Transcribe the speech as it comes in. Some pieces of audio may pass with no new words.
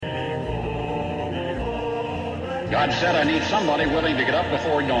God said, I need somebody willing to get up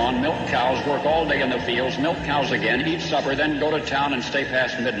before dawn, milk cows, work all day in the fields, milk cows again, eat supper, then go to town and stay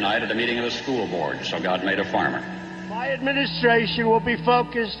past midnight at a meeting of the school board. So God made a farmer. My administration will be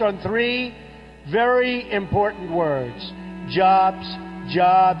focused on three very important words: jobs,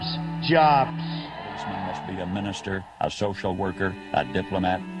 jobs, jobs. A policeman must be a minister, a social worker, a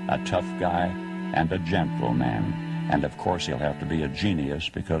diplomat, a tough guy, and a gentleman. And of course he'll have to be a genius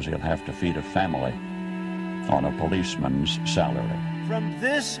because he'll have to feed a family on a policeman's salary. From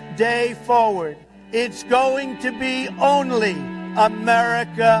this day forward, it's going to be only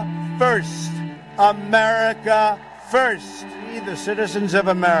America first. America first. We, the citizens of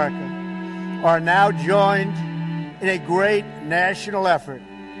America, are now joined in a great national effort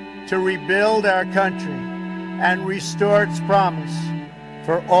to rebuild our country and restore its promise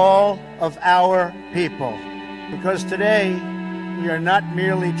for all of our people. Because today, we are not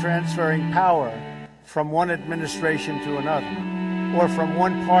merely transferring power from one administration to another, or from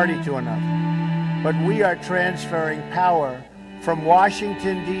one party to another, but we are transferring power from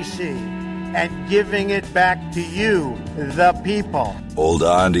Washington, D.C., and giving it back to you, the people. Hold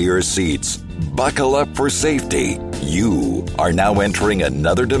on to your seats. Buckle up for safety. You are now entering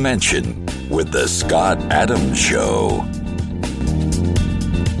another dimension with the Scott Adams Show.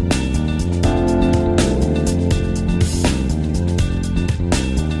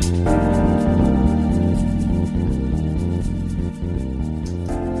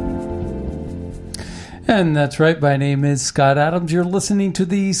 And that's right. My name is Scott Adams. You're listening to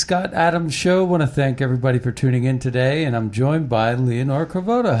the Scott Adams Show. I want to thank everybody for tuning in today. And I'm joined by Leonora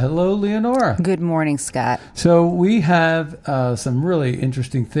Cravota. Hello, Leonora. Good morning, Scott. So we have some really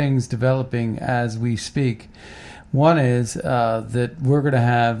interesting things developing as we speak. One is that we're going to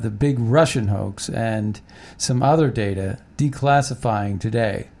have the big Russian hoax and some other data declassifying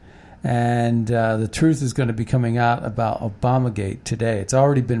today. And the truth is going to be coming out about Obamagate today. It's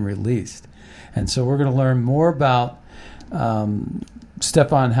already been released. And so we're going to learn more about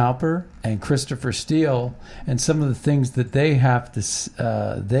Stefan Halper and Christopher Steele and some of the things that they had to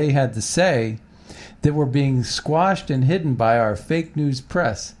say that were being squashed and hidden by our fake news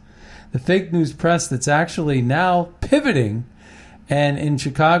press. The fake news press that's actually now pivoting, and in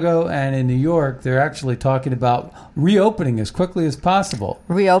Chicago and in New York, they're actually talking about reopening as quickly as possible.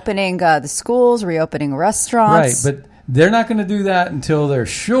 Reopening the schools, reopening restaurants. Right, but they're not going to do that until they're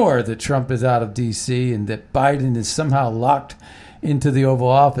sure that Trump is out of D.C. and that Biden is somehow locked into the Oval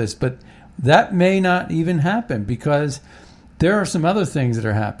Office. But that may not even happen because there are some other things that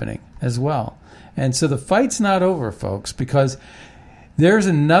are happening as well. And so the fight's not over, folks, because there's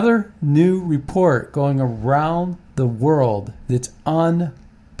another new report going around the world that's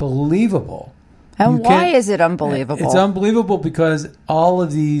unbelievable. And why is it unbelievable? It's unbelievable because all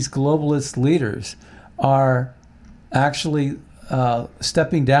of these globalist leaders are actually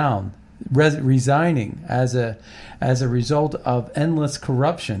stepping down, resigning as a result of endless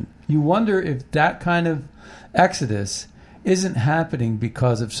corruption. You wonder if that kind of exodus isn't happening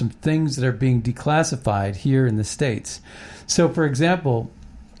because of some things that are being declassified here in the States. So, for example,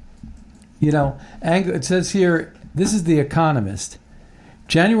 it says here, this is The Economist,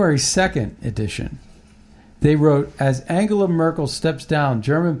 January 2nd edition. They wrote, as Angela Merkel steps down,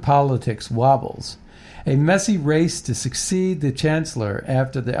 German politics wobbles. A messy race to succeed the chancellor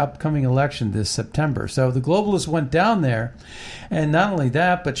after the upcoming election this September. So the globalists went down there, and not only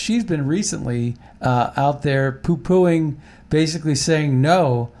that, but she's been recently out there poo-pooing, basically saying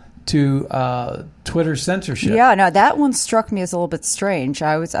no to Twitter censorship. Yeah, no, that one struck me as a little bit strange.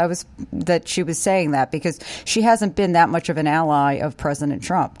 I was that she was saying that because she hasn't been that much of an ally of President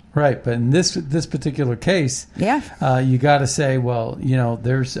Trump. Right, but in this particular case, you got to say, well,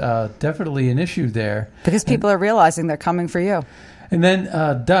 there's definitely an issue there because people are realizing they're coming for you. And then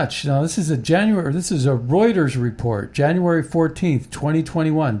Dutch. Now, this is a Reuters report, January 14th,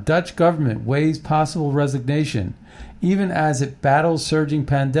 2021. Dutch government weighs possible resignation, even as it battles surging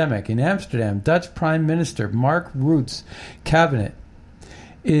pandemic. In Amsterdam, Dutch Prime Minister Mark Rutte's cabinet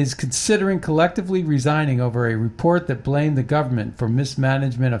is considering collectively resigning over a report that blamed the government for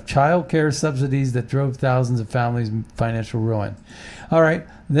mismanagement of child care subsidies that drove thousands of families financial ruin. All right,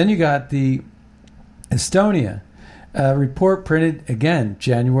 then you got the Estonia report printed again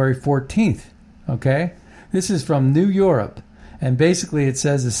January 14th. Okay, this is from New Europe. And basically it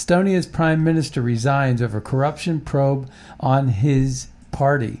says Estonia's prime minister resigns over corruption probe on his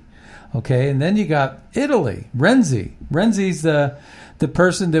party. Okay, and then you got Italy, Renzi. Renzi's the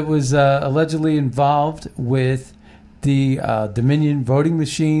person that was allegedly involved with the Dominion voting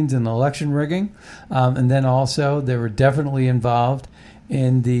machines and election rigging. And then also they were definitely involved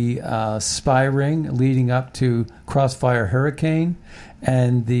in the spy ring leading up to Crossfire Hurricane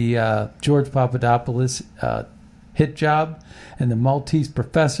and the George Papadopoulos hit job and the Maltese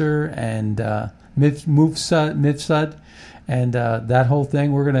Professor and Mifsud and that whole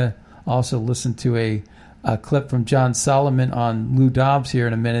thing. We're going to also listen to a clip from John Solomon on Lou Dobbs here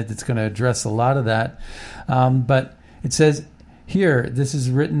in a minute that's going to address a lot of that. But it says here, this is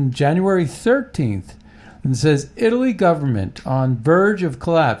written January 13th, and it says, Italy government on verge of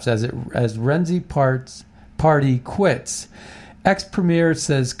collapse as Renzi party quits. Ex-premier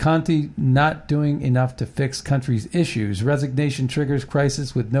says Conte not doing enough to fix country's issues. Resignation triggers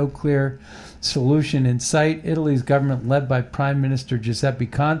crisis with no clear solution in sight. Italy's government, led by Prime Minister Giuseppe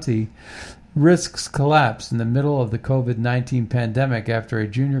Conte, risks collapse in the middle of the COVID-19 pandemic after a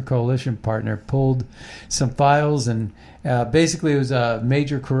junior coalition partner pulled some files, and basically it was a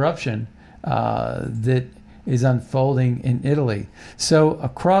major corruption that is unfolding in Italy. So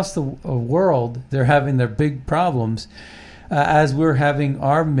across the world, they're having their big problems as we're having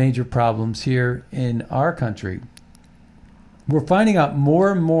our major problems here in our country. We're finding out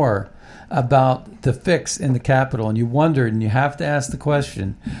more and more about the fix in the Capitol, and you wonder, and you have to ask the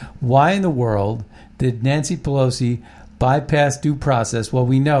question, why in the world did Nancy Pelosi bypass due process? Well,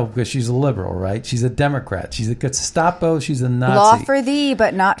 we know because she's a liberal, right? She's a Democrat. She's a Gestapo. She's a Nazi. Law for thee,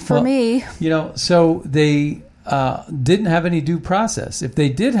 but not for me. So they didn't have any due process. If they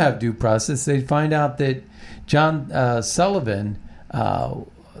did have due process, they'd find out that John Sullivan,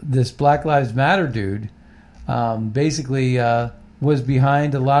 this Black Lives Matter dude, basically was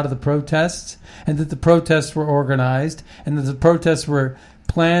behind a lot of the protests, and that the protests were organized, and that the protests were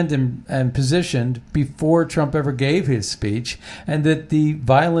planned and positioned before Trump ever gave his speech, and that the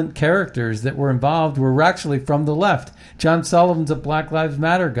violent characters that were involved were actually from the left. John Sullivan's a Black Lives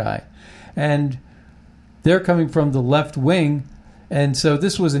Matter guy, and they're coming from the left wing, and so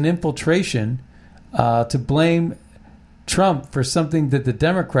this was an infiltration to blame Trump for something that the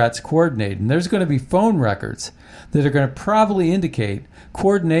Democrats coordinated. And there's going to be phone records that are going to probably indicate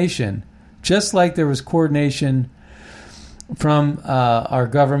coordination, just like there was coordination from our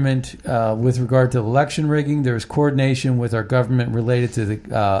government with regard to election rigging. There was coordination with our government related to the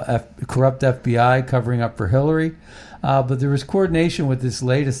corrupt FBI covering up for Hillary. But there was coordination with this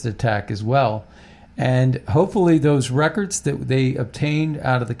latest attack as well. And hopefully those records that they obtained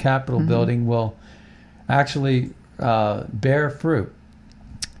out of the Capitol building will actually bear fruit.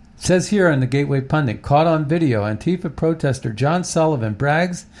 It says here on the Gateway Pundit, caught on video, Antifa protester John Sullivan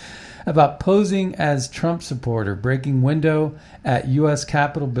brags about posing as Trump supporter, breaking window at U.S.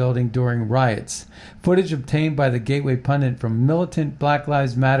 Capitol building during riots. Footage obtained by the Gateway Pundit from militant Black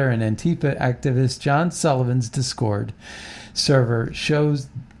Lives Matter and Antifa activist John Sullivan's Discord server shows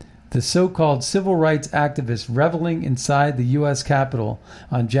the so-called civil rights activist reveling inside the U.S. Capitol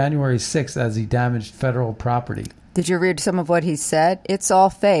on January 6th as he damaged federal property. Did you read some of what he said? It's all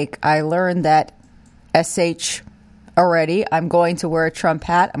fake. I learned that SH already. I'm going to wear a Trump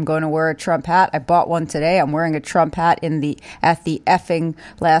hat. I'm going to wear a Trump hat. I bought one today. I'm wearing a Trump hat at the effing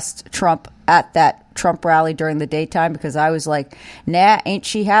last Trump, at that Trump rally during the daytime, because I was like, nah, ain't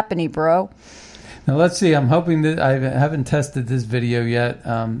she happening, bro? Now, let's see. I'm hoping that I haven't tested this video yet,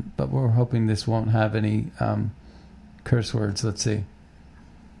 but we're hoping this won't have any curse words. Let's see.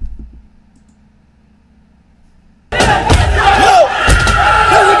 There's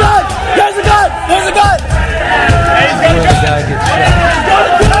a gun! Where the guy gets shot.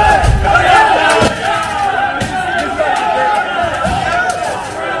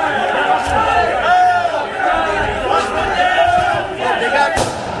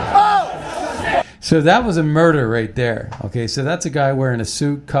 So that was a murder right there. Okay, so that's a guy wearing a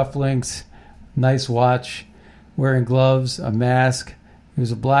suit, cufflinks, nice watch, wearing gloves, a mask. He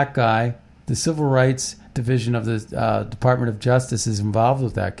was a black guy. The Civil Rights Division of the Department of Justice is involved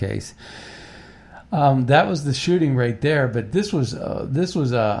with that case. That was the shooting right there, but this was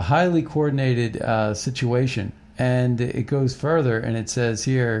a highly coordinated situation, and it goes further, and it says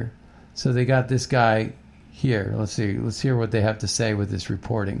here, so they got this guy here. Let's hear what they have to say with this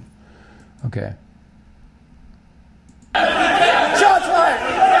reporting. Okay. Shots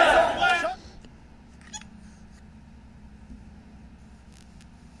fired!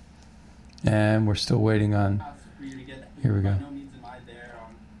 And we're still waiting on. Here we go. By no means am I there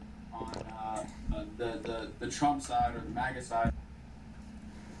on the Trump side or the MAGA side.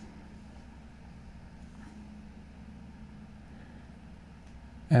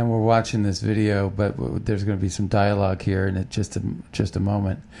 And we're watching this video, but there's going to be some dialogue here in just a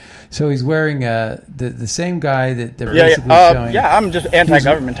moment. So he's wearing the same guy that they're basically showing. Yeah, I'm just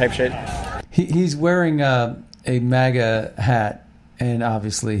anti-government type shit. He's wearing a MAGA hat, and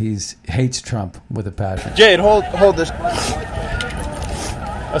obviously he hates Trump with a passion. Jade, hold this.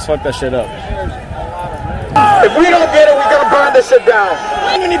 Let's fuck that shit up. If we don't get it, we're gonna burn this shit down.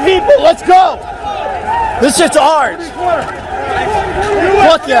 How many people? Let's go. This shit's ours.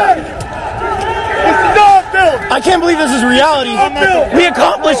 Fuck yeah. I can't believe this is reality. We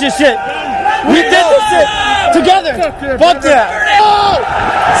accomplished this shit. We did this shit together. Fuck yeah.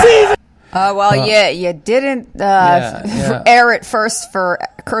 You didn't air it first for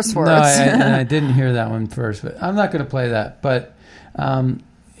curse words. No, I didn't hear that one first, but I'm not going to play that. But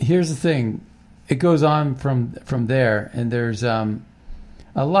here's the thing: it goes on from there, and there's a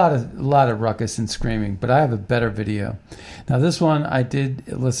lot of ruckus and screaming. But I have a better video. Now, this one I did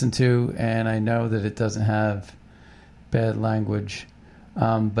listen to, and I know that it doesn't have bad language.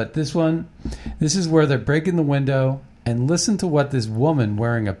 But this is where they're breaking the window, and listen to what this woman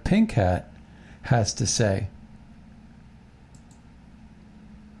wearing a pink hat has to say.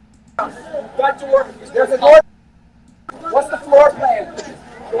 Back to work. There's a door. What's the floor plan?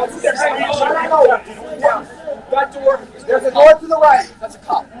 Back to work. There's a door to the right. That's a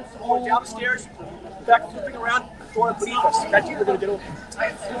cop. Going downstairs. Back, looping around. Door beneath us. That's you. We're gonna get over.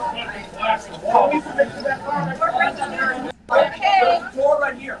 Okay. Door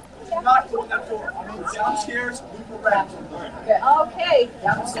right here. Not going that door. Downstairs. Loop around. Okay. Hey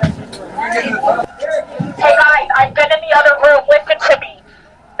guys, I've been in the other room. Listen to me.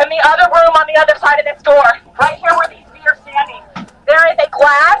 In the other room on the other side of this door, right here where these feet are standing, there is a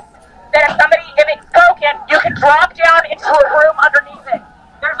glass that if it's broken, you can drop down into a room underneath it.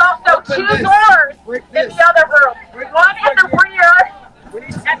 There's also two doors in the other room. One in the rear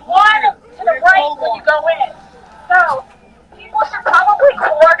and one to the right when you go in. So, people should probably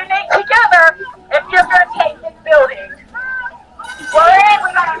coordinate together if you're going to take this building. Well,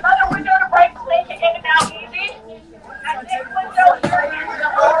 we got another window to break so they can get in and out easy. And this window here in the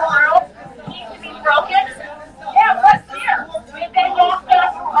whole room needs to be broken. Yeah, what's here? If they don't get a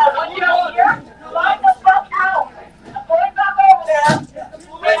window here, line the fuck out. I'm going back over there.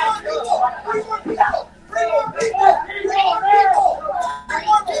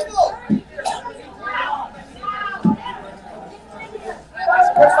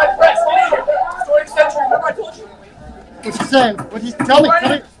 What you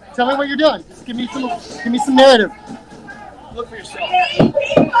saying? Tell me what you're doing. Just give me some narrative. Look for yourself. People!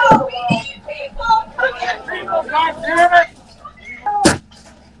 God damn it!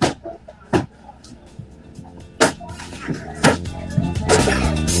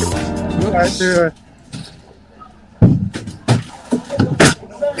 Right there.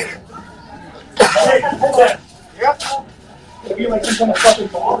 Yep. It'd be like some kind of fucking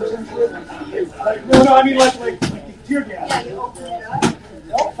bomb or something. No, I mean like tear gas.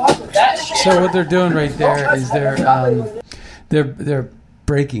 So what they're doing right there is they're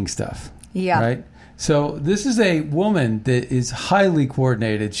breaking stuff. Yeah. Right. So this is a woman that is highly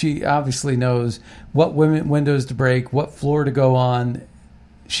coordinated. She obviously knows what windows to break, what floor to go on.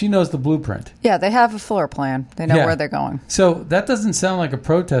 She knows the blueprint. Yeah, they have a floor plan. They know where they're going. So that doesn't sound like a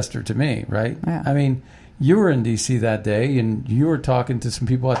protester to me, right? Yeah. I mean, you were in D.C. that day, and you were talking to some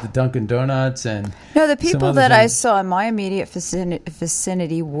people at the Dunkin' Donuts, and no, the people that I saw in my immediate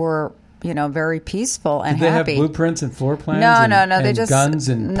vicinity were, very peaceful and happy. Did they have blueprints and floor plans? No, and they just guns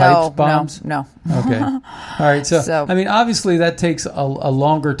and pipes, bombs. No. Okay, all right. So I mean, obviously, that takes a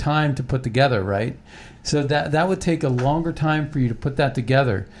longer time to put together, right? So that would take a longer time for you to put that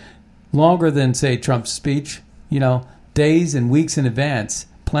together, longer than say Trump's speech. Days and weeks in advance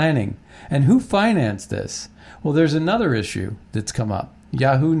planning. And who financed this? Well, there's another issue that's come up.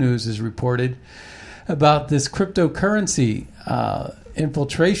 Yahoo News has reported about this cryptocurrency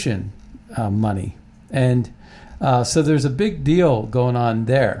infiltration money. And so there's a big deal going on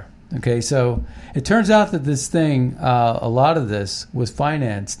there. Okay, so it turns out that this thing, a lot of this was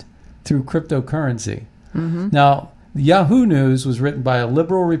financed through cryptocurrency. Mm-hmm. Now, Yahoo News was written by a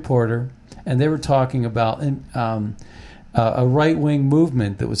liberal reporter, and they were talking about a right-wing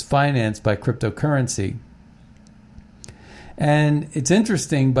movement that was financed by cryptocurrency. And it's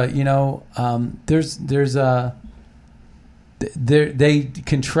interesting, but they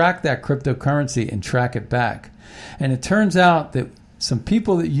can track that cryptocurrency and track it back. And it turns out that some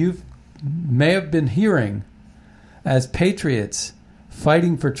people that you may have been hearing as patriots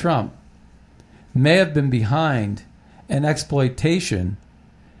fighting for Trump may have been behind an exploitation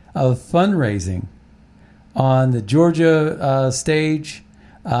of fundraising on the Georgia stage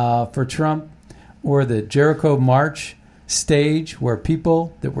for Trump, or the Jericho March stage, where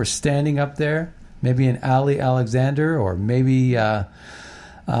people that were standing up there, maybe an Ali Alexander, or maybe an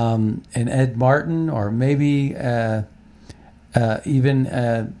Ed Martin, or maybe even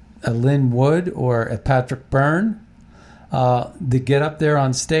a Lynn Wood or a Patrick Byrne, to get up there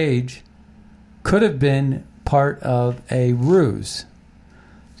on stage could have been part of a ruse.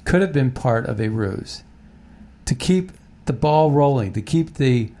 Could have been part of a ruse to keep the ball rolling, to keep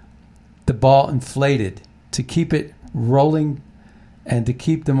the ball inflated, to keep it rolling, and to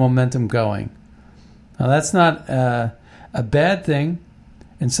keep the momentum going. Now, that's not a bad thing,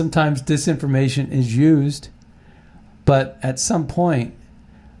 and sometimes disinformation is used, but at some point,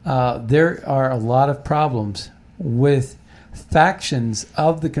 there are a lot of problems with factions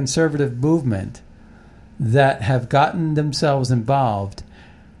of the conservative movement that have gotten themselves involved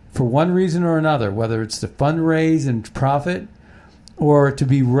for one reason or another, whether it's to fundraise and profit or to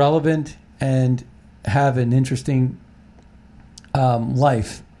be relevant and have an interesting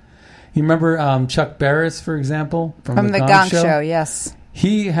life. You remember Chuck Barris, for example, from the Gong Show? Yes.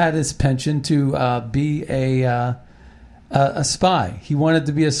 He had his penchant to be a spy. He wanted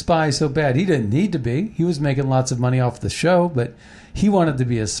to be a spy so bad. He didn't need to be. He was making lots of money off the show, but he wanted to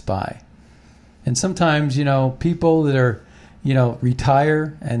be a spy. And sometimes, people that are,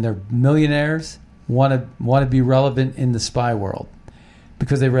 retire and they're millionaires want to be relevant in the spy world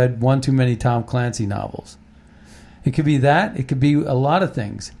because they read one too many Tom Clancy novels. It could be that. It could be a lot of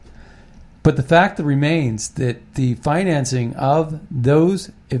things. But the fact that remains that the financing of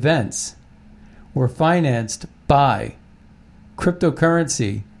those events were financed by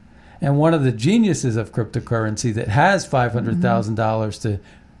cryptocurrency, and one of the geniuses of cryptocurrency that has $500,000 to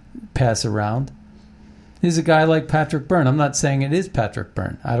pass around is a guy like Patrick Byrne. I'm not saying it is Patrick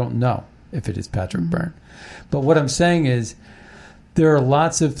Byrne. I don't know if it is Patrick Byrne. But what I'm saying is there are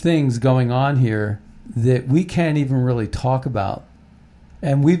lots of things going on here that we can't even really talk about.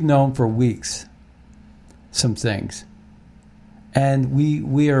 And we've known for weeks some things. And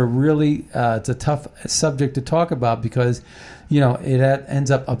we are really, it's a tough subject to talk about because, it ends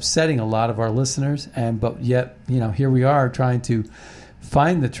up upsetting a lot of our listeners. But yet, here we are trying to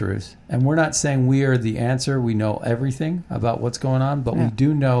find the truth. And we're not saying we are the answer. We know everything about what's going on, but we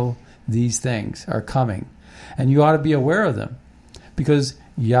do know these things are coming. And you ought to be aware of them because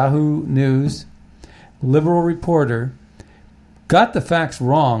Yahoo News, Liberal Reporter, got the facts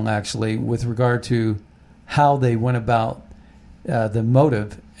wrong, actually, with regard to how they went about the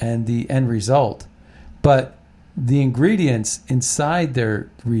motive and the end result. But the ingredients inside their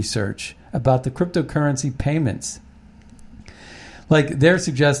research about the cryptocurrency payments, like they're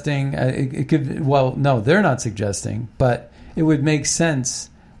suggesting, it could, well, no, they're not suggesting, but it would make sense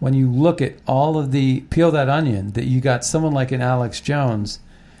when you look at all of the, peel that onion, that you got someone like an Alex Jones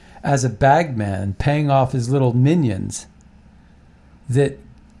as a bagman paying off his little minions that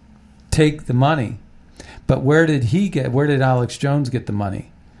take the money. But where did Alex Jones get the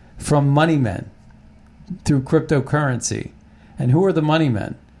money? From money men through cryptocurrency. And who are the money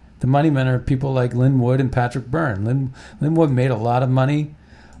men? The money men are people like Lynn Wood and Patrick Byrne. Lynn Wood made a lot of money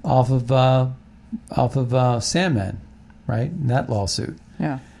off of Sandman, right? In that lawsuit.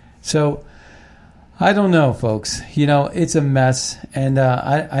 Yeah. So I don't know, folks. It's a mess. And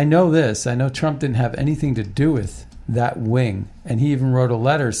I know this. I know Trump didn't have anything to do with that wing. And he even wrote a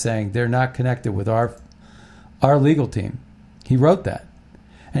letter saying they're not connected with our legal team. He wrote that.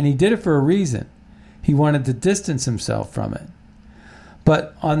 And he did it for a reason. He wanted to distance himself from it.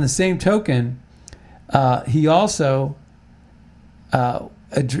 But on the same token, he also,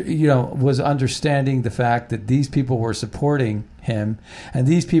 was understanding the fact that these people were supporting him and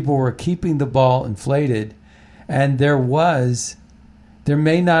these people were keeping the ball inflated. And there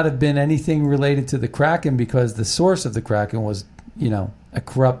may not have been anything related to the Kraken because the source of the Kraken was, a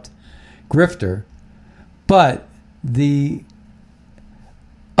corrupt grifter. But the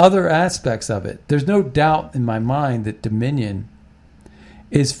other aspects of it, there's no doubt in my mind that Dominion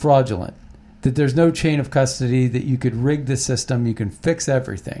is fraudulent, that there's no chain of custody, that you could rig the system, you can fix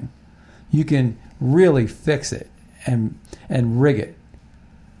everything. You can really fix it and rig it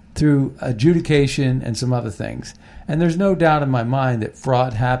through adjudication and some other things. And there's no doubt in my mind that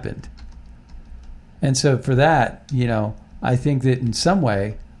fraud happened. And so for that, I think that in some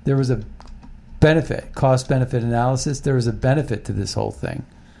way there was a benefit, cost-benefit analysis. There was a benefit to this whole thing.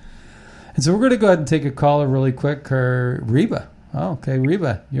 And so we're going to go ahead and take a caller really quick. Reba. Oh, okay,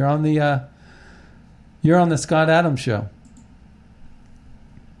 Reba, you're on the Scott Adams Show.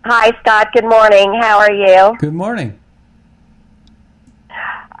 Hi, Scott. Good morning. How are you? Good morning.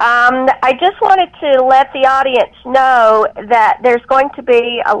 I just wanted to let the audience know that there's going to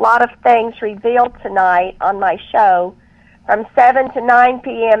be a lot of things revealed tonight on my show from 7 to 9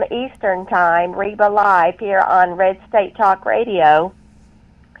 p.m. Eastern Time, Reba Live, here on Red State Talk Radio.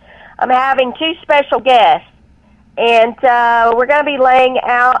 I'm having two special guests. And we're going to be laying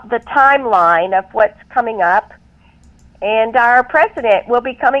out the timeline of what's coming up. And our president will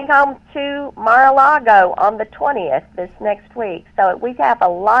be coming home to Mar-a-Lago on the 20th this next week. So we have a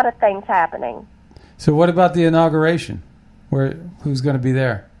lot of things happening. So what about the inauguration? Who's going to be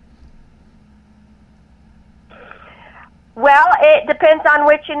there? Well, it depends on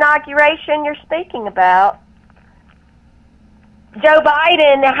which inauguration you're speaking about. Joe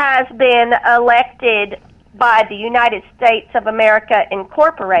Biden has been elected by the United States of America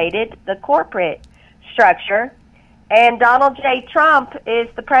Incorporated, the corporate structure, and Donald J. Trump is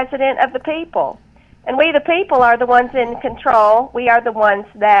the president of the people. And we, the people, are the ones in control. We are the ones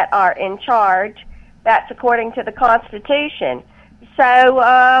that are in charge. That's according to the Constitution.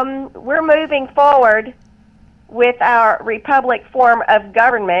 So we're moving forward with our republic form of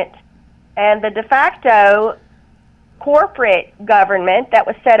government, and the de facto corporate government that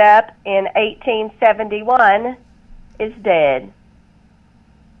was set up in 1871 is dead.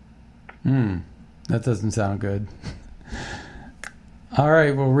 That doesn't sound good. All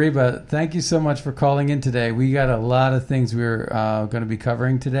right, well, Reba, thank you so much for calling in today. We got a lot of things we're going to be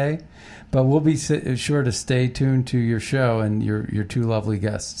covering today, but we'll be sure to stay tuned to your show and your two lovely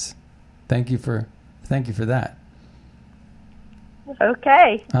guests. Thank you for that.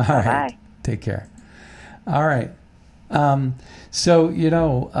 Okay. All right. Bye. Take care. All right. So,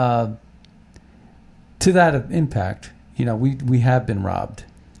 to that impact, we have been robbed.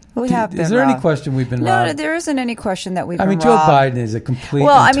 We have been robbed. Is there any question we've been robbed? No, there isn't any question that we've been robbed. Joe Biden is a complete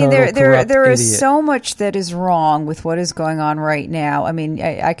there is idiot. so much that is wrong with what is going on right now. I mean,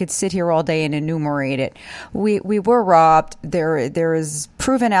 I could sit here all day and enumerate it. We were robbed. There is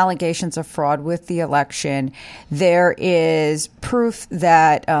proven allegations of fraud with the election. There is proof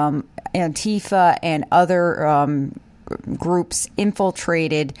that Antifa and other groups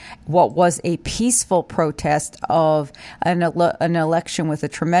infiltrated what was a peaceful protest of an election with a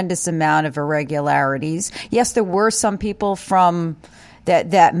tremendous amount of irregularities. Yes, there were some people from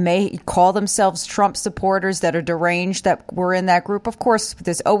that may call themselves Trump supporters that are deranged that were in that group. Of course,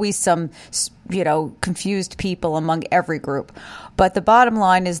 there's always some, confused people among every group. But the bottom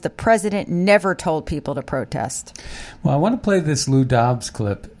line is the president never told people to protest. Well, I want to play this Lou Dobbs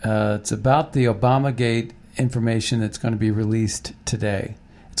clip. It's about the Obamagate information that's going to be released today.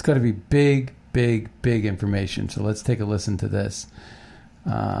 It's going to be big, big, big information. So let's take a listen to this.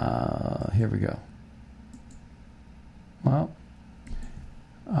 Here we go. Well,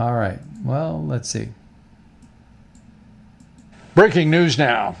 all right. Well, let's see. Breaking news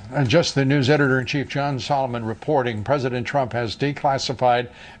now. Just the news editor-in-chief John Solomon reporting President Trump has declassified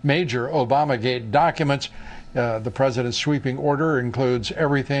major Obamagate documents. The president's sweeping order includes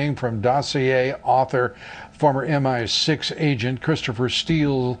everything from dossier author, former MI6 agent Christopher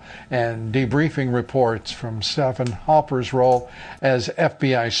Steele, and debriefing reports from Stephen Halper's role as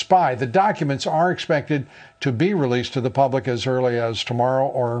FBI spy. The documents are expected to be released to the public as early as tomorrow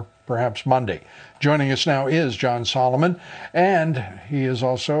or perhaps Monday. Joining us now is John Solomon, and he is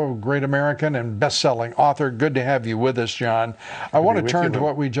also a great American and best-selling author. Good to have you with us, John. I want to turn to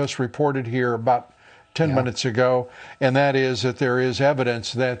what we just reported here about 10 minutes ago, and that is that there is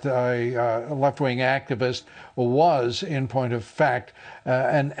evidence that a left-wing activist was, in point of fact,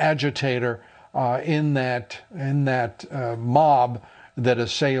 an agitator in that mob that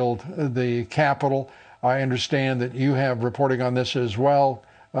assailed the Capitol. I understand that you have reporting on this as well.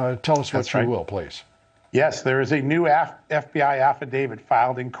 Tell us what you will, please. Yes, there is a new FBI affidavit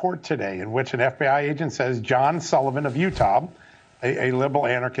filed in court today in which an FBI agent says John Sullivan of Utah, a liberal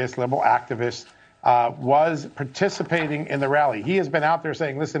anarchist, liberal activist, was participating in the rally. He has been out there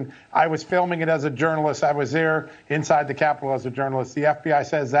saying, listen, I was filming it as a journalist. I was there inside the Capitol as a journalist. The FBI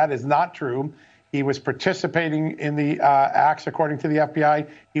says that is not true. He was participating in the acts, according to the FBI.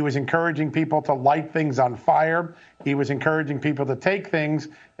 He was encouraging people to light things on fire. He was encouraging people to take things.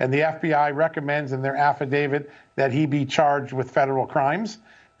 And the FBI recommends in their affidavit that he be charged with federal crimes.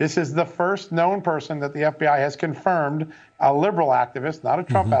 This is the first known person that the FBI has confirmed, a liberal activist, not a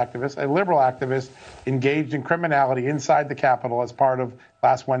Trump activist, a liberal activist engaged in criminality inside the Capitol as part of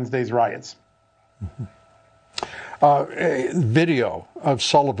last Wednesday's riots. Video of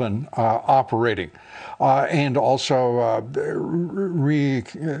Sullivan operating and also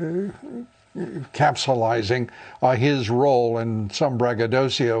recapsulizing his role and some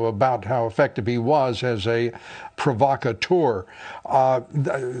braggadocio about how effective he was as a provocateur.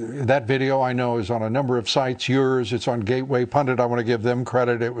 That video, I know, is on a number of sites. Yours, it's on Gateway Pundit. I want to give them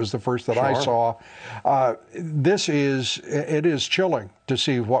credit. It was the first that I saw. It is chilling to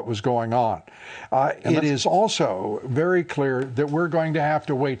see what was going on. It is also very clear that we're going to have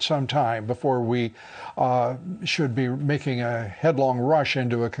to wait some time before we should be making a headlong rush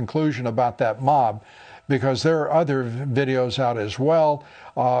into a conclusion about that mob, because there are other videos out as well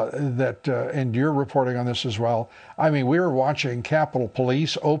and you're reporting on this as well. I mean, we were watching Capitol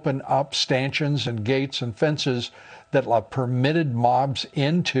Police open up stanchions and gates and fences that permitted mobs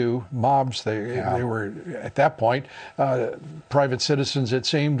into mobs. They were, at that point, private citizens, it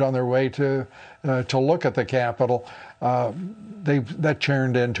seemed, on their way to look at the Capitol. That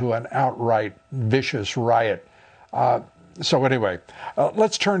turned into an outright vicious riot. So anyway,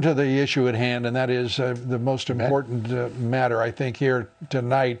 let's turn to the issue at hand, and that is the most important matter, I think, here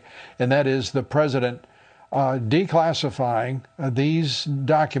tonight, and that is the president declassifying these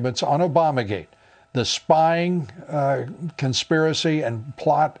documents on Obamagate, the spying conspiracy and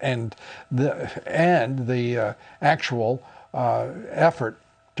plot and the actual effort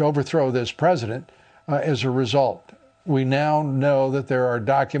to overthrow this president as a result. We now know that there are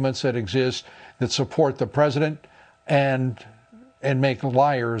documents that exist that support the president and make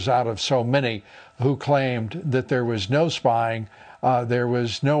liars out of so many who claimed that there was no spying, there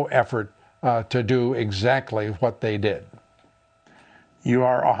was no effort to do exactly what they did. You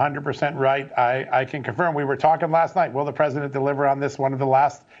are 100% right. I can confirm. We were talking last night. Will the president deliver on this? One of the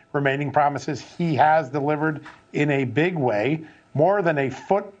last remaining promises. He has delivered in a big way. More than a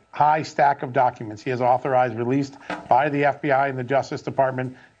foot-high stack of documents he has authorized released by the FBI and the Justice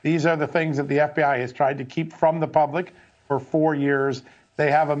Department. These are the things that the FBI has tried to keep from the public for 4 years.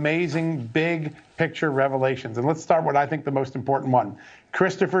 They have amazing big picture revelations. And let's start with, I think, the most important one.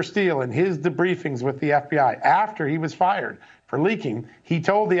 Christopher Steele, in his debriefings with the FBI after he was fired for leaking, he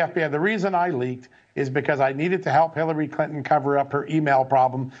told the FBI, the reason I leaked is because I needed to help Hillary Clinton cover up her email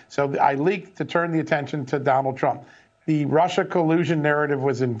problem. So I leaked to turn the attention to Donald Trump. The Russia collusion narrative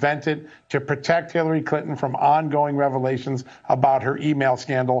was invented to protect Hillary Clinton from ongoing revelations about her email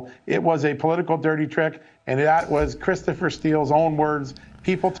scandal. It was a political dirty trick, and that was Christopher Steele's own words.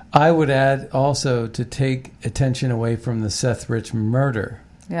 I would add also to take attention away from the Seth Rich murder.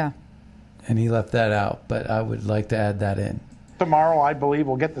 Yeah. And he left that out, but I would like to add that in. Tomorrow, I believe,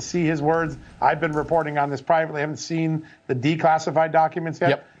 we'll get to see his words. I've been reporting on this privately. I haven't seen the declassified documents yet.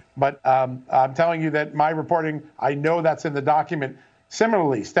 Yep. But I'm telling you that my reporting, I know that's in the document.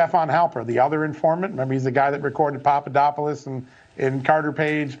 Similarly, Stefan Halper, the other informant, remember he's the guy that recorded Papadopoulos and Carter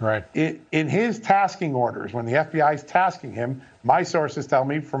Page. Right. In his tasking orders, when the FBI is tasking him, my sources tell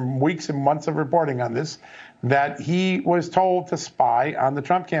me from weeks and months of reporting on this, that he was told to spy on the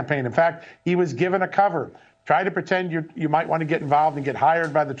Trump campaign. In fact, he was given a cover. Try to pretend you might want to get involved and get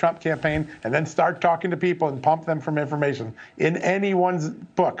hired by the Trump campaign and then start talking to people and pump them from information. In anyone's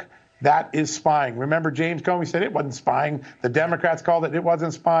book, that is spying. Remember, James Comey said it wasn't spying. The Democrats called it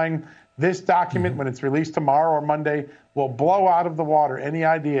wasn't spying. This document, when it's released tomorrow or Monday, will blow out of the water any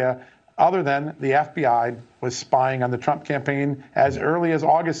idea other than the FBI was spying on the Trump campaign. As early as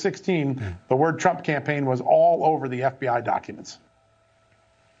August 16, the word Trump campaign was all over the FBI documents.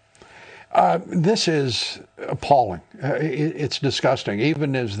 This is appalling. It's disgusting.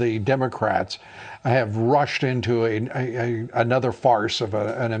 Even as the Democrats have rushed into another farce of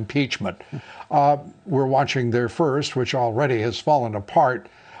an impeachment, we're watching their first, which already has fallen apart.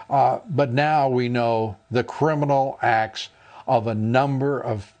 But now we know the criminal acts of a number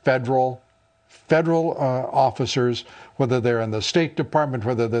of federal officers, whether they're in the State Department,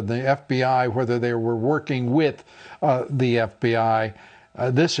 whether they're in the FBI, whether they were working with the FBI.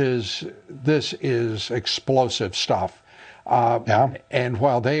 This is explosive stuff. And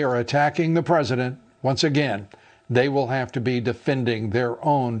while they are attacking the president, once again, they will have to be defending their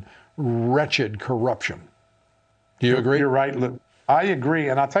own wretched corruption. Do you agree? You're right, Luke. I agree.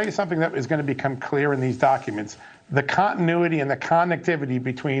 And I'll tell you something that is going to become clear in these documents. The continuity and the connectivity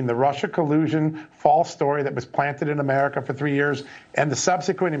between the Russia collusion false story that was planted in America for 3 years and the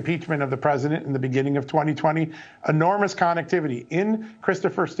subsequent impeachment of the president in the beginning of 2020, enormous connectivity. In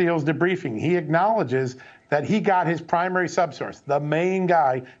Christopher Steele's debriefing, he acknowledges that he got his primary subsource, the main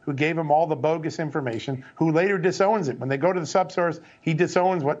guy who gave him all the bogus information, who later disowns it. When they go to the subsource, he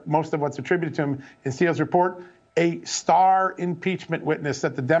disowns most of what's attributed to him in Steele's report. A star impeachment witness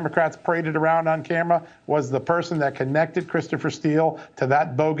that the Democrats paraded around on camera was the person that connected Christopher Steele to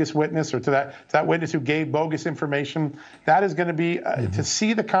that bogus witness or to that witness who gave bogus information. That is going to be to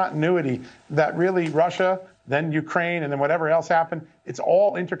see the continuity that really Russia, then Ukraine, and then whatever else happened. It's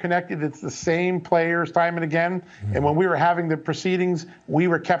all interconnected. It's the same players time and again. And when we were having the proceedings, we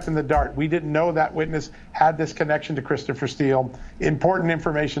were kept in the dark. We didn't know that witness had this connection to Christopher Steele. Important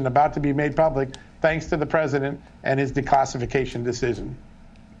information about to be made public thanks to the president and his declassification decision.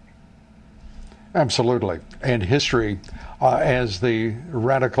 Absolutely. And history, as the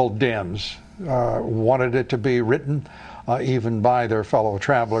radical Dems wanted it to be written, even by their fellow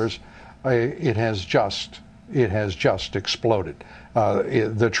travelers, it has just exploded.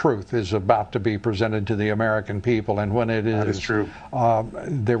 The truth is about to be presented to the American people, and when it is true,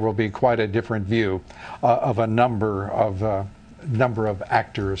 there will be quite a different view of a number of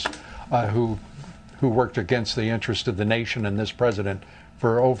actors who worked against the interest of the nation and this president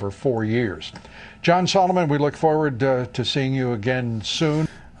for over 4 years. John Solomon, we look forward to seeing you again soon.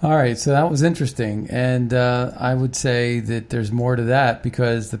 All right, so that was interesting, and I would say that there's more to that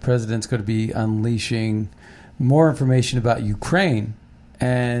because the president's going to be unleashing more information about Ukraine,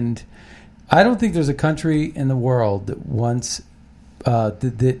 and I don't think there's a country in the world that wants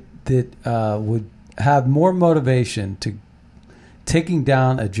that would have more motivation to taking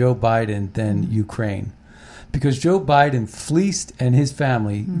down a Joe Biden than Ukraine, because Joe Biden fleeced and his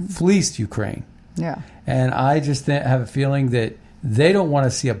family fleeced Ukraine. Yeah, and I just have a feeling that they don't want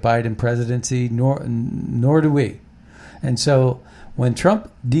to see a Biden presidency, nor do we. And so when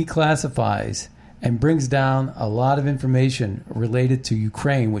Trump declassifies and brings down a lot of information related to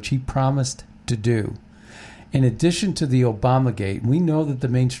Ukraine, which he promised to do, in addition to the Obamagate, we know that the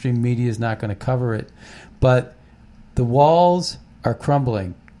mainstream media is not going to cover it, but the walls are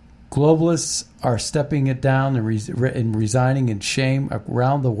crumbling. Globalists are stepping it down and resigning in shame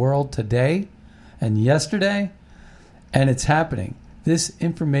around the world today and yesterday. And it's happening. This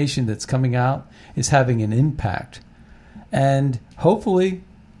information that's coming out is having an impact. And hopefully,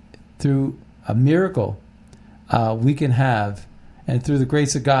 through a miracle, we can have, and through the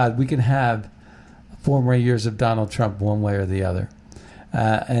grace of God, we can have 4 more years of Donald Trump one way or the other.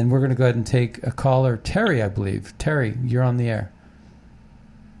 And we're going to go ahead and take a caller. Terry, I believe. Terry, you're on the air.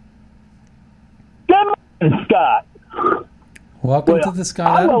 Good morning, Scott. Welcome to the Scott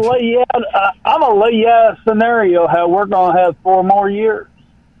I'm Adams gonna lay you out a scenario how we're gonna have 4 more years.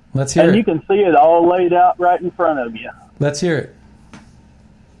 Let's hear it. And you can see it all laid out right in front of you. Let's hear it.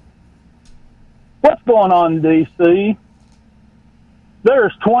 What's going on in D.C.?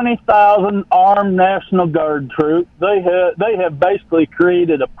 There's 20,000 armed National Guard troops. They have basically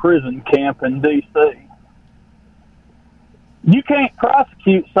created a prison camp in D.C. You can't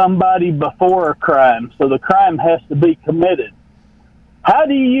prosecute somebody before a crime, so the crime has to be committed. How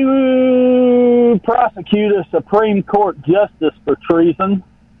do you prosecute a Supreme Court justice for treason?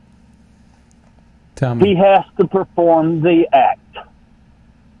 Tell me. He has to perform the act.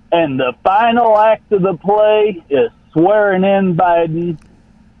 And the final act of the play is swearing in Biden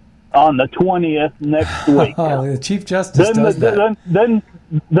on the 20th next week. Oh, the Chief Justice does that. Then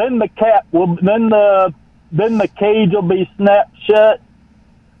the cap will then the cage will be snapped shut,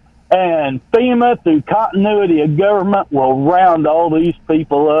 and FEMA, through continuity of government, will round all these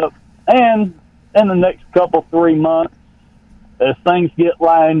people up. And in the next 3 months, as things get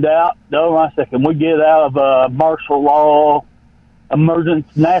lined out, we get out of martial law,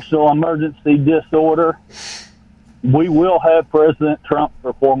 national emergency disorder, we will have President Trump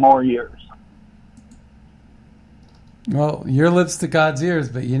for 4 more years. Well, your lips to God's ears,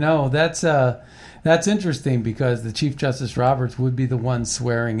 but that's interesting because the Chief Justice Roberts would be the one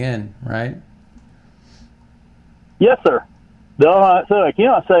swearing in, right? Yes, sir. I'm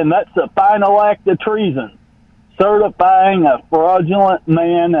saying that's the final act of treason, certifying a fraudulent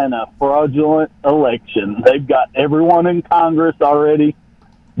man and a fraudulent election. They've got everyone in Congress already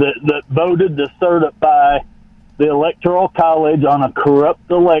that voted to certify the Electoral College on a corrupt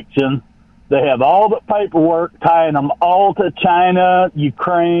election. They have all the paperwork tying them all to China,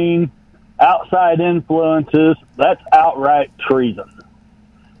 Ukraine, outside influences. That's outright treason.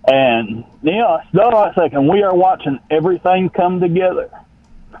 And, hold on a second. We are watching everything come together.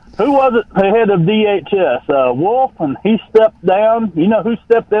 Who was it, the head of DHS? Wolf, and he stepped down. You know who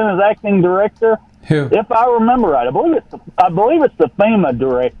stepped in as acting director? Who? If I remember right, I believe it's the FEMA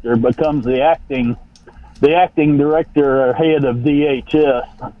director becomes the acting director or head of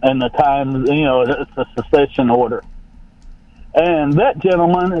DHS in the time, it's a secession order. And that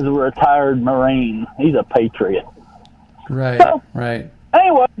gentleman is a retired Marine. He's a patriot. Right, so, right.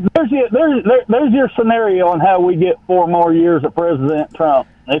 Anyway, there's your scenario on how we get 4 more years of President Trump.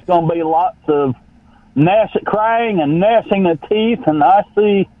 It's going to be lots of crying and gnashing of teeth, and I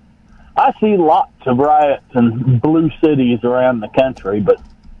see lots of riots in blue cities around the country. But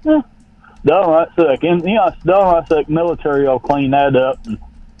Suck. And, Suck military will clean that up.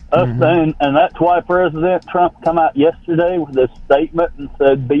 And that's why President Trump come out yesterday with this statement and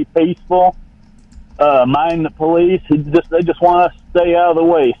said, be peaceful, mind the police. They just want us to stay out of the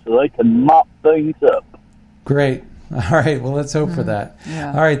way so they can mop things up. Great. All right. Well, let's hope for that.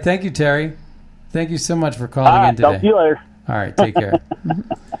 Yeah. All right. Thank you, Terry. Thank you so much for calling in today. Talk to you later. All right. Take care.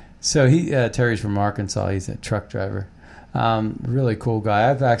 So Terry's from Arkansas. He's a truck driver. Really cool guy.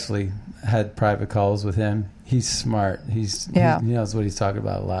 I've actually had private calls with him. He's smart. He knows what he's talking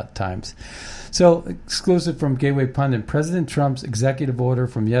about a lot of times. So, exclusive from Gateway Pundit, President Trump's executive order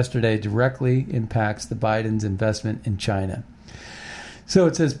from yesterday directly impacts the Biden's investment in China. So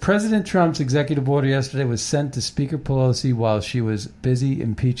it says, President Trump's executive order yesterday was sent to Speaker Pelosi while she was busy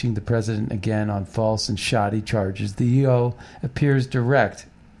impeaching the president again on false and shoddy charges. The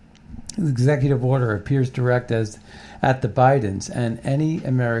executive order appears direct as at the Bidens and any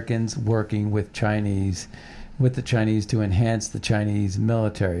Americans working with the Chinese to enhance the Chinese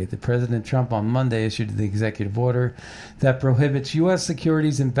military. The President Trump on Monday issued the executive order that prohibits U.S.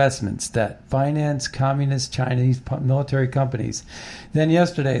 securities investments that finance communist Chinese military companies. Then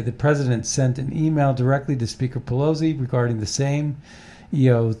yesterday, the President sent an email directly to Speaker Pelosi regarding the same,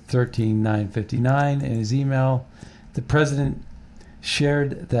 EO 13959. In his email, the President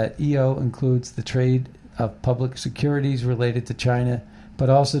shared that EO includes the trade of public securities related to China, but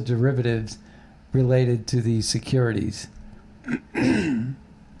also derivatives related to these securities. And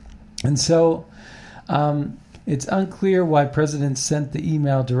so it's unclear why President sent the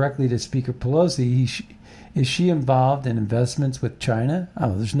email directly to Speaker Pelosi. Is she involved in investments with China?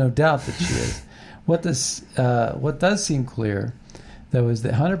 Oh, there's no doubt that she is. What does seem clear, though, is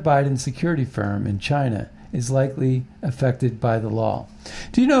that Hunter Biden's security firm in China is likely affected by the law.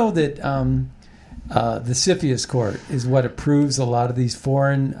 Do you know that the CFIUS Court is what approves a lot of these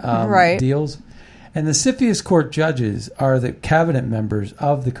foreign deals? And the CFIUS Court judges are the cabinet members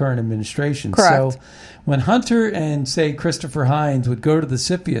of the current administration. Correct. So when Hunter and, say, Christopher Hines would go to the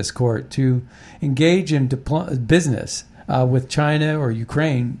CFIUS Court to engage in business with China or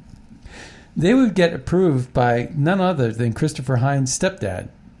Ukraine, they would get approved by none other than Christopher Hines' stepdad,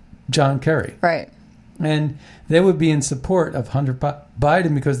 John Kerry. Right. And they would be in support of Hunter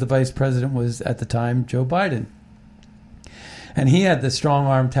Biden because the vice president was, at the time, Joe Biden. And he had the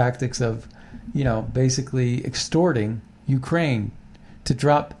strong-arm tactics of, basically extorting Ukraine to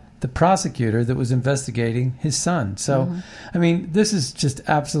drop the prosecutor that was investigating his son. So, I mean, this is just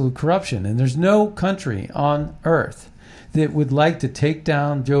absolute corruption. And there's no country on earth that would like to take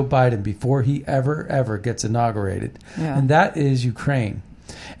down Joe Biden before he ever gets inaugurated. Yeah. And that is Ukraine.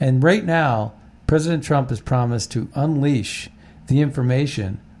 And right now, President Trump has promised to unleash the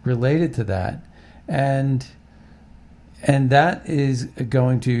information related to that. And that is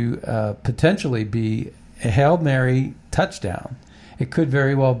going to potentially be a Hail Mary touchdown. It could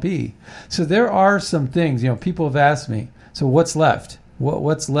very well be. So there are some things, people have asked me, so what's left?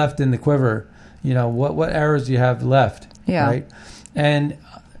 What's left in the quiver? What arrows do you have left? Yeah. Right? And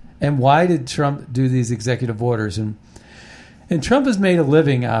why did Trump do these executive orders? And Trump has made a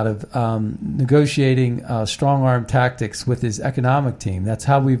living out of negotiating strong-arm tactics with his economic team. That's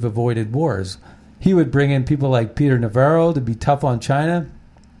how we've avoided wars. He would bring in people like Peter Navarro to be tough on China,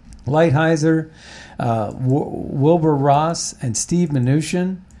 Lighthizer, Wilbur Ross, and Steve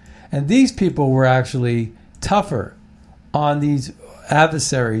Mnuchin. And these people were actually tougher on these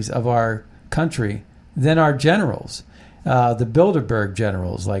adversaries of our country than our generals, the Bilderberg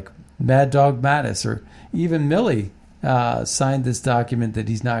generals like Mad Dog Mattis, or even Milley signed this document that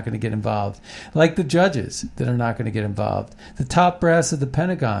he's not going to get involved, like the judges that are not going to get involved. The top brass of the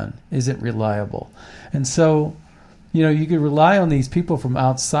Pentagon isn't reliable. And so, you could rely on these people from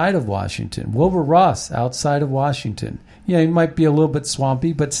outside of Washington. Wilbur Ross, outside of Washington. He might be a little bit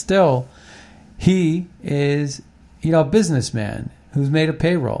swampy, but still, he is, a businessman who's made a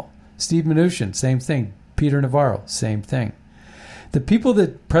payroll. Steve Mnuchin, same thing. Peter Navarro, same thing. The people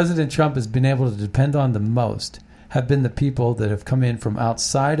that President Trump has been able to depend on the most have been the people that have come in from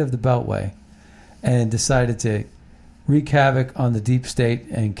outside of the Beltway and decided to wreak havoc on the deep state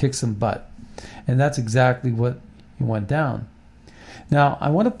and kick some butt. And that's exactly what went down. Now, I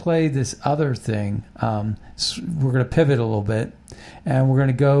want to play this other thing. We're going to pivot a little bit, and we're going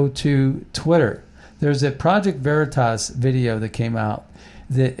to go to Twitter. There's a Project Veritas video that came out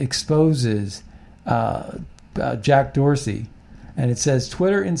that exposes Jack Dorsey. And it says,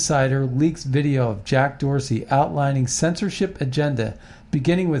 Twitter insider leaks video of Jack Dorsey outlining censorship agenda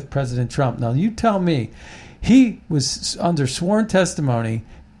beginning with President Trump. Now, you tell me, he was under sworn testimony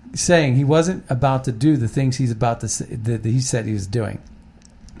saying he wasn't about to do the things he's about to say, that he said he was doing.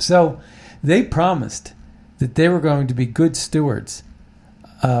 So they promised that they were going to be good stewards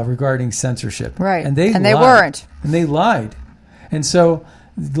regarding censorship. Right. And they they lied. weren't. And they lied. And so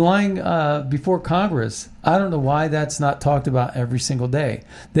lying before Congress, I don't know why that's not talked about every single day.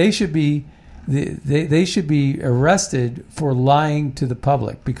 They should be they should be arrested for lying to the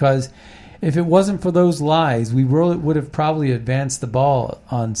public, because if it wasn't for those lies, we really would have probably advanced the ball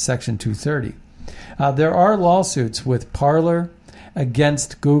on Section 230. There are lawsuits with Parler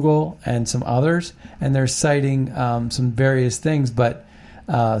against Google and some others, and they're citing some various things, but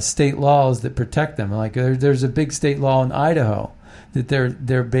state laws that protect them. Like there's a big state law in Idaho that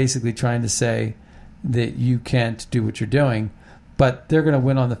they're basically trying to say that you can't do what you're doing, but they're going to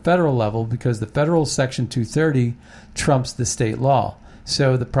win on the federal level because the federal Section 230 trumps the state law.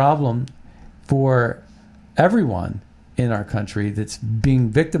 So the problem for everyone in our country that's being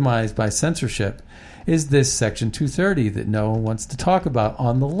victimized by censorship is this Section 230 that no one wants to talk about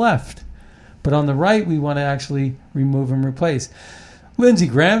on the left. But on the right, we want to actually remove and replace. Lindsey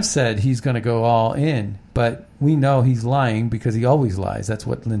Graham said he's going to go all in, but we know he's lying because he always lies. That's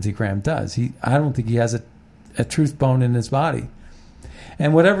what Lindsey Graham does. I don't think he has a truth bone in his body.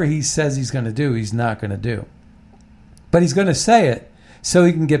 And whatever he says he's going to do, he's not going to do. But he's going to say it so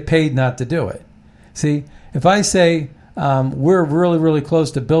he can get paid not to do it. See, if I say we're really, really close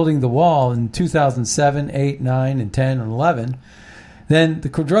to building the wall in 2007, 8, 9, and 10, and 11, then the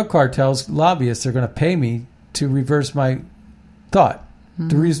drug cartels, lobbyists, are going to pay me to reverse my thought,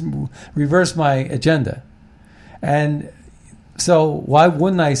 to reverse my agenda. And so why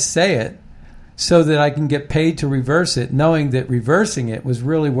wouldn't I say it so that I can get paid to reverse it, knowing that reversing it was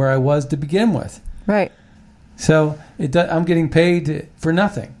really where I was to begin with? Right. So I'm getting paid for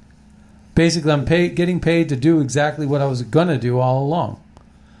nothing. Basically, I'm getting paid to do exactly what I was going to do all along.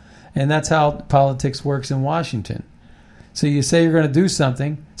 And that's how politics works in Washington. So you say you're going to do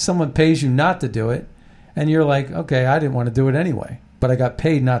something, someone pays you not to do it, and you're like, okay, I didn't want to do it anyway, but I got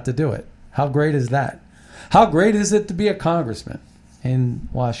paid not to do it. How great is that? How great is it to be a congressman in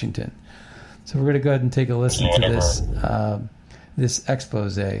Washington? So we're going to go ahead and take a listen to this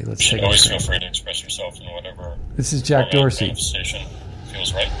expose. Let's take a always listen. feel free to express yourself in whatever. This is Jack Dorsey. Manifestation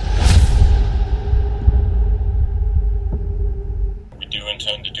feels right. We do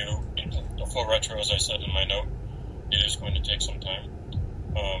intend to do a full retro, as I said in my note. It is going to take some time.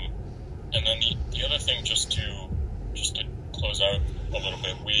 And then the other thing, just to close out a little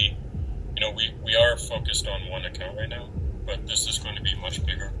bit, we are focused on one account right now, but this is going to be much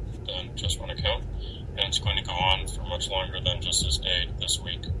bigger than just one account, and it's going to go on for much longer than just this day, this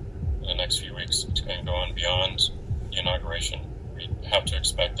week, the next few weeks. It's going to go on beyond the inauguration. We have to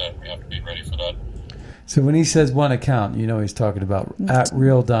expect that. We have to be ready for that. So when he says one account, he's talking about at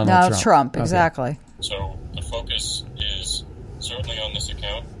real Donald Trump. Okay. Exactly. So the focus is certainly on this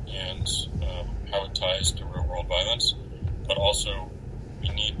account and how it ties to real-world violence, but also we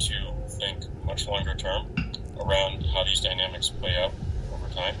need to think much longer term around how these dynamics play out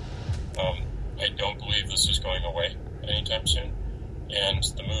over time. I don't believe this is going away anytime soon, and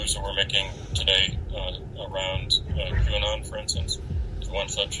the moves that we're making today around QAnon, for instance, is one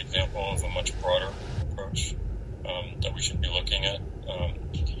such example of a much broader approach that we should be looking at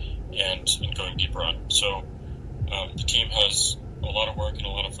and going deeper on. So the team has a lot of work and a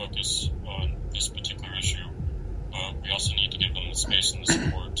lot of focus on this particular issue. We also need to give them the space and the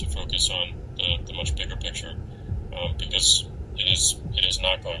support to focus on the much bigger picture, because it is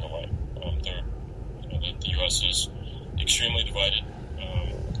not going away. The U.S. is extremely divided.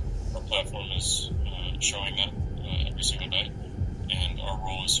 Our platform is showing that every single day, and our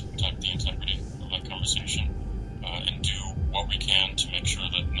role is to protect the integrity of that conversation and do what we can to make sure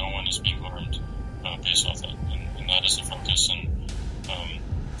that no one is being harmed based off that. And that is the focus, and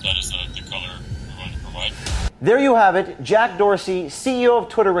that is the color we're going to provide. There you have it. Jack Dorsey, CEO of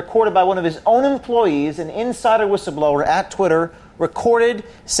Twitter, recorded by one of his own employees, an insider whistleblower at Twitter, recorded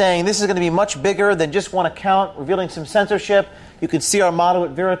saying this is going to be much bigger than just one account, revealing some censorship. You can see our motto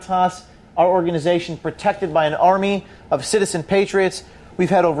at Veritas, our organization protected by an army of citizen patriots.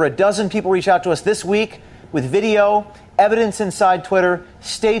 We've had over a dozen people reach out to us this week with video, evidence inside Twitter.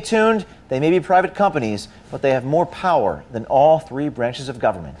 Stay tuned. They may be private companies, but they have more power than all three branches of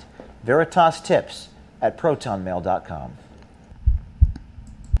government. Veritas Tips at protonmail.com.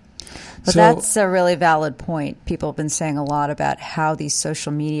 But that's a really valid point. People have been saying a lot about how these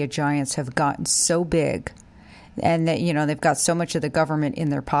social media giants have gotten so big and that, they've got so much of the government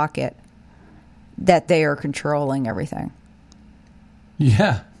in their pocket that they are controlling everything.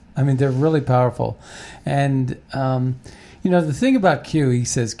 Yeah. I mean, they're really powerful. And, the thing about Q, he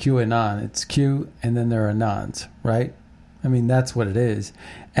says QAnon. It's Q and then there are nons, right? I mean, that's what it is.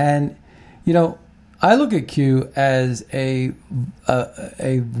 And I look at Q as a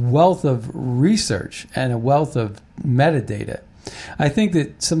wealth of research and a wealth of metadata. I think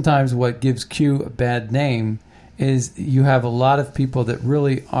that sometimes what gives Q a bad name is you have a lot of people that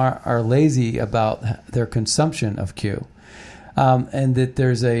really are lazy about their consumption of Q, and that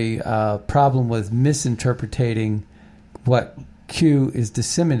there's a problem with misinterpreting what Q is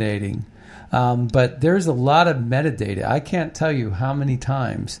disseminating. But there's a lot of metadata. I can't tell you how many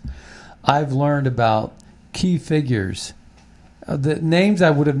times I've learned about key figures, the names I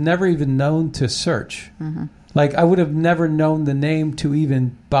would have never even known to search. Mm-hmm. Like I would have never known the name to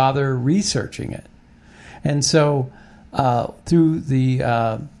even bother researching it. And so through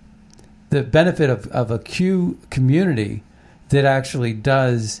the benefit of a Q community that actually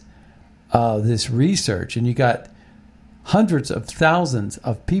does this research, and you got hundreds of thousands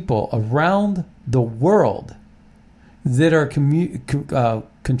of people around the world that are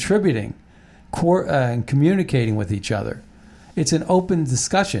contributing and communicating with each other. It's an open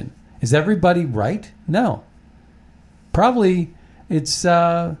discussion. Is everybody right? No. Probably it's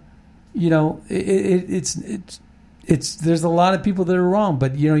it's there's a lot of people that are wrong,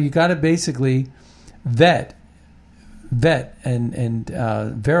 but you got to basically vet and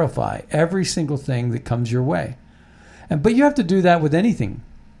verify every single thing that comes your way. But you have to do that with anything.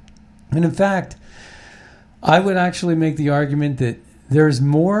 And in fact, I would actually make the argument that there's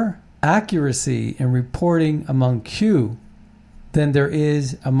more accuracy in reporting among Q than there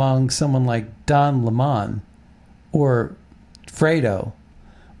is among someone like Don Lemon or Fredo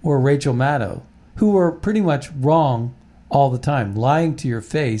or Rachel Maddow, who are pretty much wrong all the time, lying to your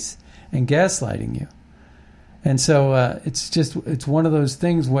face and gaslighting you. And so it's one of those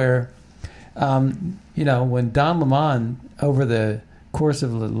things where, when Don Lemon, over the course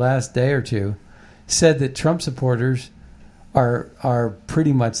of the last day or two, said that Trump supporters are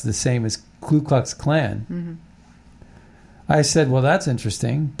pretty much the same as Ku Klux Klan, Mm-hmm. I said, well, that's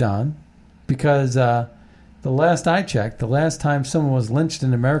interesting, Don, because the last I checked, the last time someone was lynched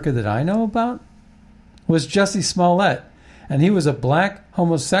in America that I know about was Jussie Smollett. And he was a black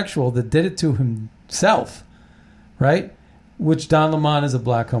homosexual that did it to himself, right? Which Don Lemon is a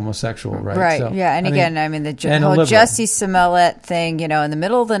black homosexual, right? Right, so, yeah. And again, the whole liberal. Jussie Smollett thing, in the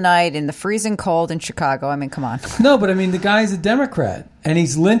middle of the night, in the freezing cold in Chicago. Come on. No, but the guy's a Democrat, and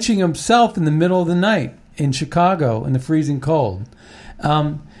he's lynching himself in the middle of the night in Chicago in the freezing cold.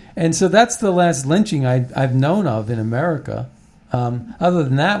 And so that's the last lynching I've known of in America. Other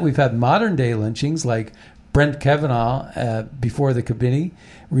than that, we've had modern day lynchings like Brent Kavanaugh before the committee,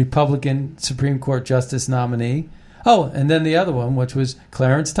 Republican Supreme Court Justice nominee. Oh, and then the other one, which was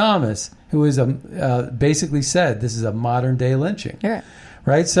Clarence Thomas, who was basically said this is a modern day lynching. Yeah.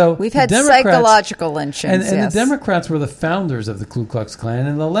 Right? So we've had psychological lynchings. And yes. The Democrats were the founders of the Ku Klux Klan.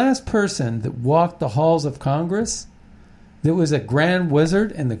 And the last person that walked the halls of Congress that was a grand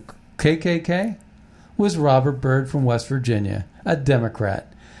wizard in the KKK was Robert Byrd from West Virginia, a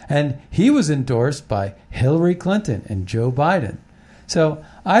Democrat. And he was endorsed by Hillary Clinton and Joe Biden. So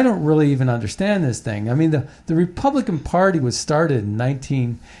I don't really even understand this thing. The Republican Party was started in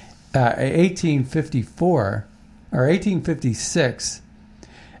 1854 or 1856,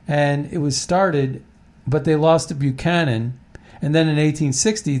 and it was started, but they lost to Buchanan. And then in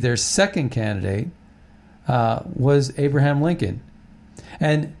 1860, their second candidate was Abraham Lincoln.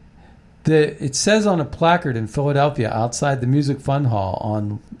 And it says on a placard in Philadelphia outside the Music Fund Hall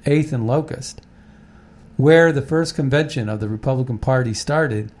on 8th and Locust, where the first convention of the Republican Party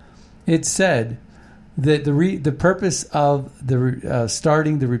started, it said that the purpose of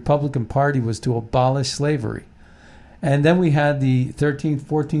starting the Republican Party was to abolish slavery. And then we had the 13th,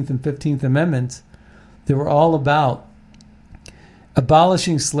 14th, and 15th Amendments that were all about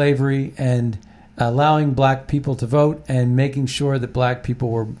abolishing slavery and allowing black people to vote and making sure that black people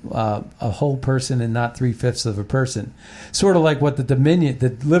were a whole person and not 3/5 of a person. Sort of like what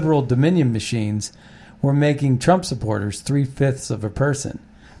the liberal Dominion machines were making Trump supporters 3/5 of a person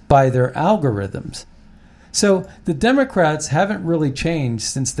by their algorithms. So the Democrats haven't really changed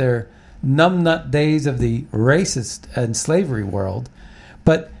since their numbnut days of the racist and slavery world,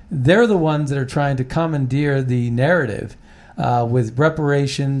 but they're the ones that are trying to commandeer the narrative with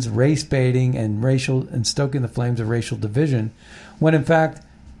reparations, race baiting, and stoking the flames of racial division, when in fact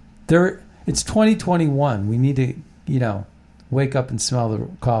it's 2021. We need to wake up and smell the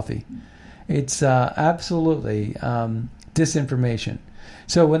coffee. It's absolutely disinformation.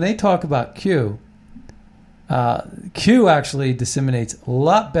 So when they talk about Q actually disseminates a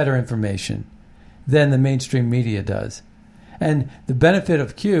lot better information than the mainstream media does. And the benefit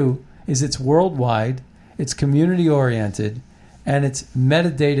of Q is it's worldwide, it's community-oriented, and it's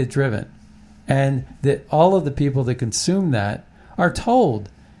metadata-driven. and that all of the people that consume that are told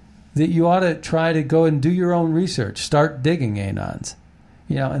that you ought to try to go and do your own research, start digging anons,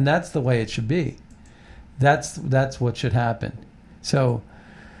 and that's the way it should be. That's what should happen. So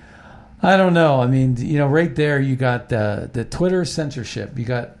I don't know. I mean, right there you got the Twitter censorship. You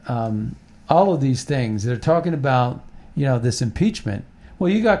got all of these things. They're talking about this impeachment.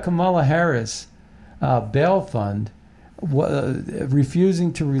 Well, you got Kamala Harris bail fund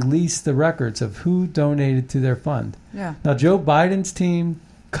refusing to release the records of who donated to their fund. Yeah. Now Joe Biden's team,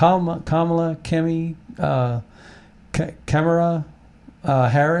 Kamala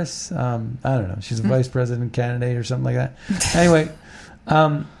Harris. I don't know. She's a vice president candidate or something like that. Anyway,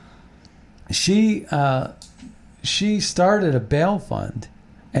 she started a bail fund,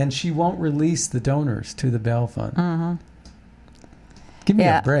 and she won't release the donors to the bail fund. Mm-hmm. Give me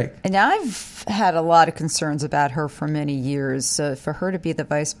a break. And I've had a lot of concerns about her for many years. So for her to be the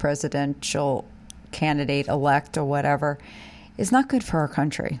vice presidential candidate elect or whatever is not good for our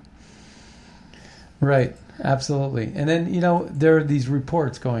country. Right. Absolutely. And then, there are these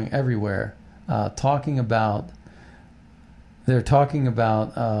reports going everywhere talking about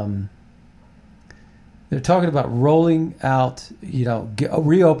rolling out,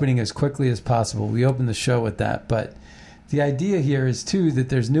 reopening as quickly as possible. We opened the show with that. But the idea here is, too, that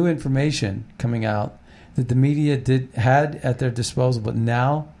there's new information coming out that the media had at their disposal, but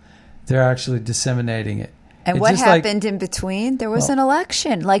now they're actually disseminating it. And what happened in between? There was an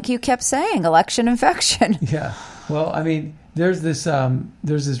election, like you kept saying, election infection. Yeah. Well, I mean, there's this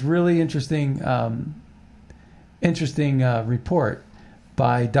really interesting report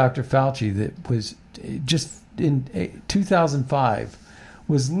by Dr. Fauci that was just in 2005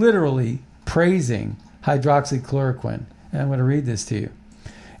 was literally praising hydroxychloroquine. And I'm going to read this to you.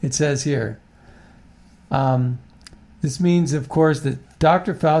 It says here, this means, of course, that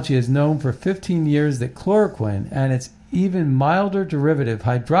Dr. Fauci has known for 15 years that chloroquine and its even milder derivative,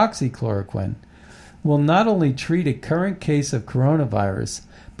 hydroxychloroquine, will not only treat a current case of coronavirus,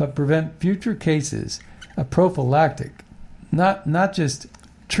 but prevent future cases, a prophylactic, not just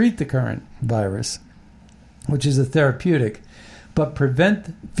treat the current virus, which is a therapeutic, but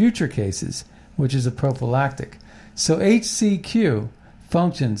prevent future cases, which is a prophylactic. So HCQ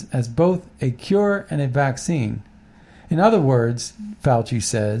functions as both a cure and a vaccine. In other words, Fauci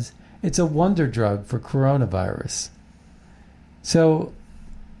says, it's a wonder drug for coronavirus. So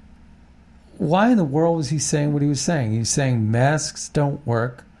why in the world was he saying what he was saying? He was saying masks don't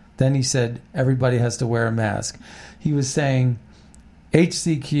work. Then he said everybody has to wear a mask. He was saying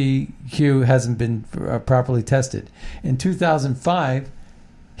HCQ hasn't been properly tested. In 2005,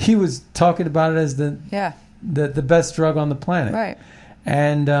 he was talking about it as the best drug on the planet. Right.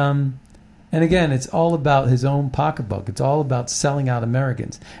 And again, it's all about his own pocketbook. It's all about selling out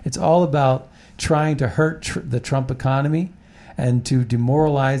Americans. It's all about trying to hurt the Trump economy and to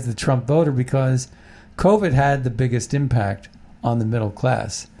demoralize the Trump voter, because COVID had the biggest impact on the middle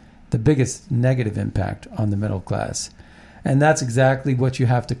class, the biggest negative impact on the middle class. And that's exactly what you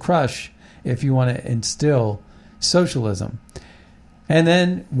have to crush if you want to instill socialism. And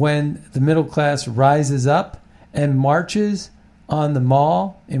then when the middle class rises up and marches on the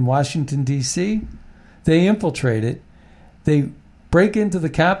mall in Washington, D.C., they infiltrate it. They break into the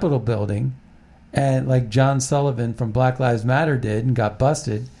Capitol building, and like John Sullivan from Black Lives Matter did and got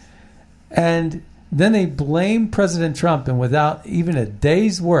busted. And then they blame President Trump, and without even a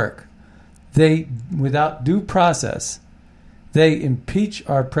day's work, without due process, they impeach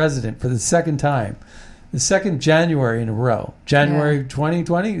our president for the second time. The second January in a row. January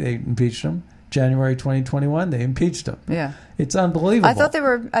 2020, they impeached him. January 2021, they impeached him. Yeah, it's unbelievable. I thought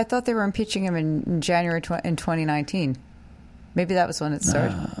they were impeaching him in January in 2019. Maybe that was when it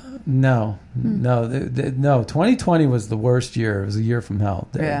started. No. 2020 was the worst year. It was a year from hell.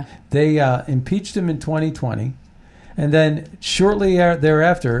 They impeached him in 2020, and then shortly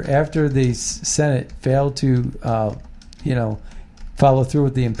thereafter, after the Senate failed to, follow through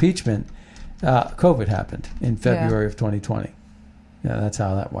with the impeachment, COVID happened in February of 2020. Yeah, that's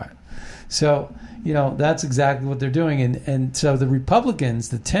how that went. So, that's exactly what they're doing. And so the Republicans,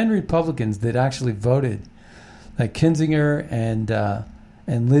 the 10 Republicans that actually voted, like Kinzinger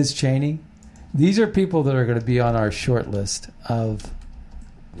and Liz Cheney, these are people that are going to be on our short list of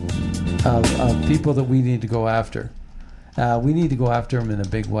people that we need to go after. We need to go after them in a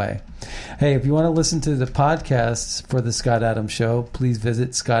big way. Hey, if you want to listen to the podcasts for The Scott Adams Show, please visit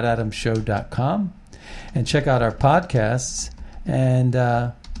scottadamsshow.com and check out our podcasts. And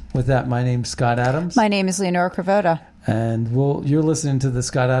with that, my name's Scott Adams. My name is Leonora Cravota. And you're listening to The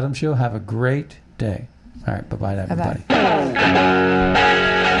Scott Adams Show. Have a great day. All right, bye-bye to everybody. Bye-bye.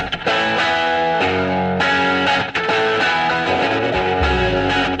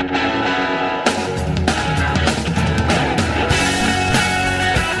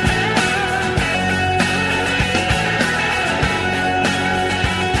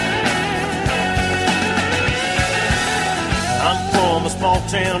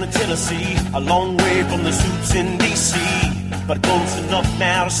 town in Tennessee, a long way from the suits in D.C., but close enough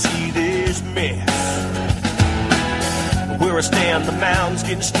now to see this mess. Where I stand, the mound's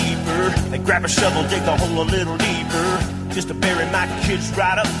getting steeper. They grab a shovel, dig the hole a little deeper, just to bury my kids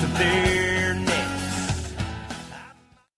right up to there.